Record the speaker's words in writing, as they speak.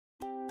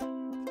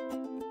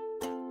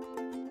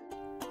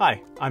Hi,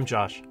 I'm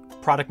Josh,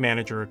 Product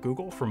Manager at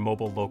Google for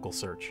Mobile Local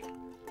Search.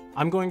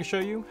 I'm going to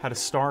show you how to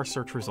star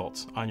search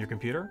results on your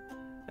computer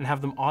and have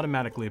them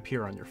automatically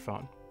appear on your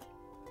phone.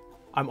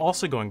 I'm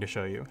also going to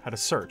show you how to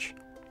search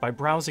by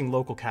browsing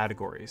local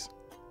categories,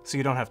 so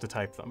you don't have to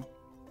type them.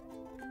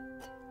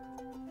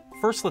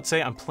 First, let's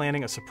say I'm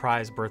planning a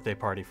surprise birthday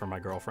party for my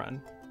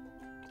girlfriend.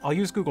 I'll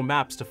use Google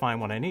Maps to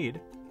find what I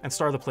need and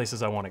star the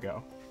places I want to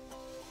go.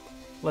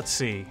 Let's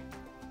see,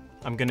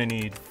 I'm gonna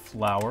need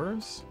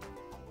flowers.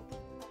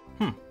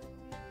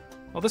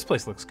 Well, this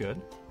place looks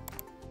good.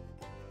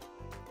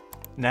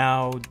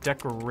 Now,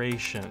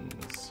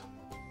 decorations.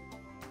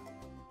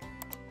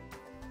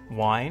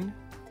 Wine.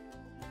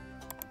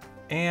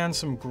 And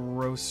some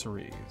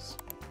groceries.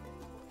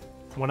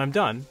 When I'm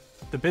done,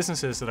 the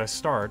businesses that I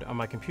starred on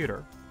my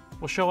computer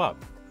will show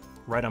up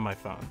right on my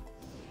phone.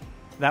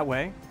 That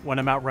way, when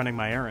I'm out running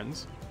my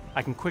errands,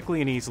 I can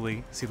quickly and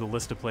easily see the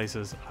list of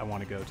places I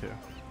want to go to.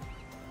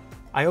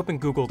 I open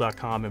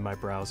google.com in my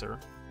browser,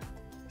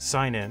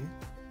 sign in,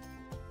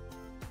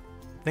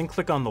 then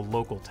click on the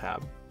Local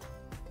tab.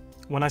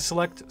 When I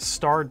select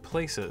Starred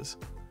Places,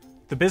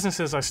 the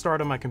businesses I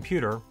starred on my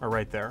computer are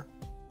right there.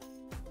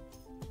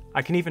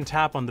 I can even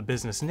tap on the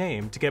business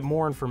name to get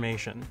more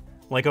information,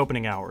 like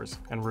opening hours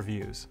and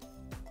reviews.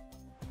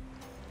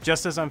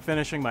 Just as I'm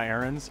finishing my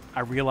errands, I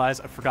realize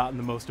I've forgotten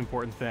the most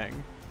important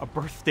thing, a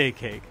birthday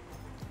cake.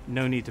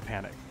 No need to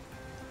panic.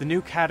 The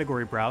new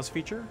Category Browse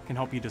feature can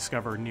help you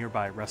discover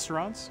nearby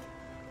restaurants,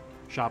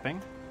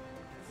 shopping,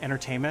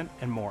 entertainment,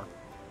 and more.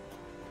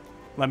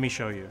 Let me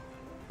show you.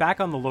 Back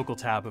on the Local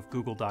tab of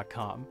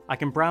google.com, I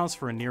can browse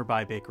for a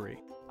nearby bakery.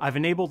 I've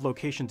enabled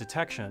location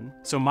detection,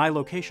 so my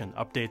location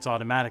updates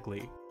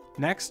automatically.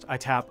 Next, I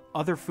tap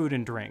Other Food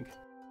and Drink,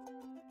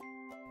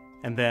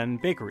 and then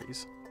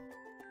Bakeries.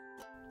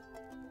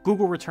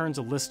 Google returns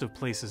a list of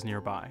places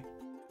nearby.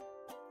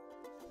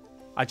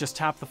 I just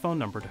tap the phone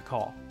number to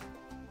call.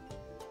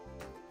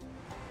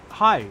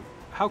 Hi,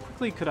 how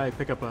quickly could I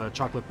pick up a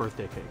chocolate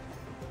birthday cake?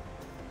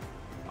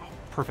 Oh,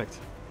 perfect.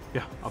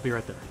 Yeah, I'll be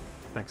right there.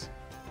 Thanks.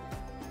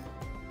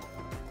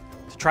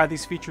 To try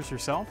these features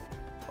yourself,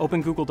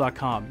 open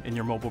google.com in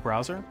your mobile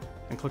browser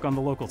and click on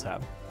the Local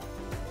tab.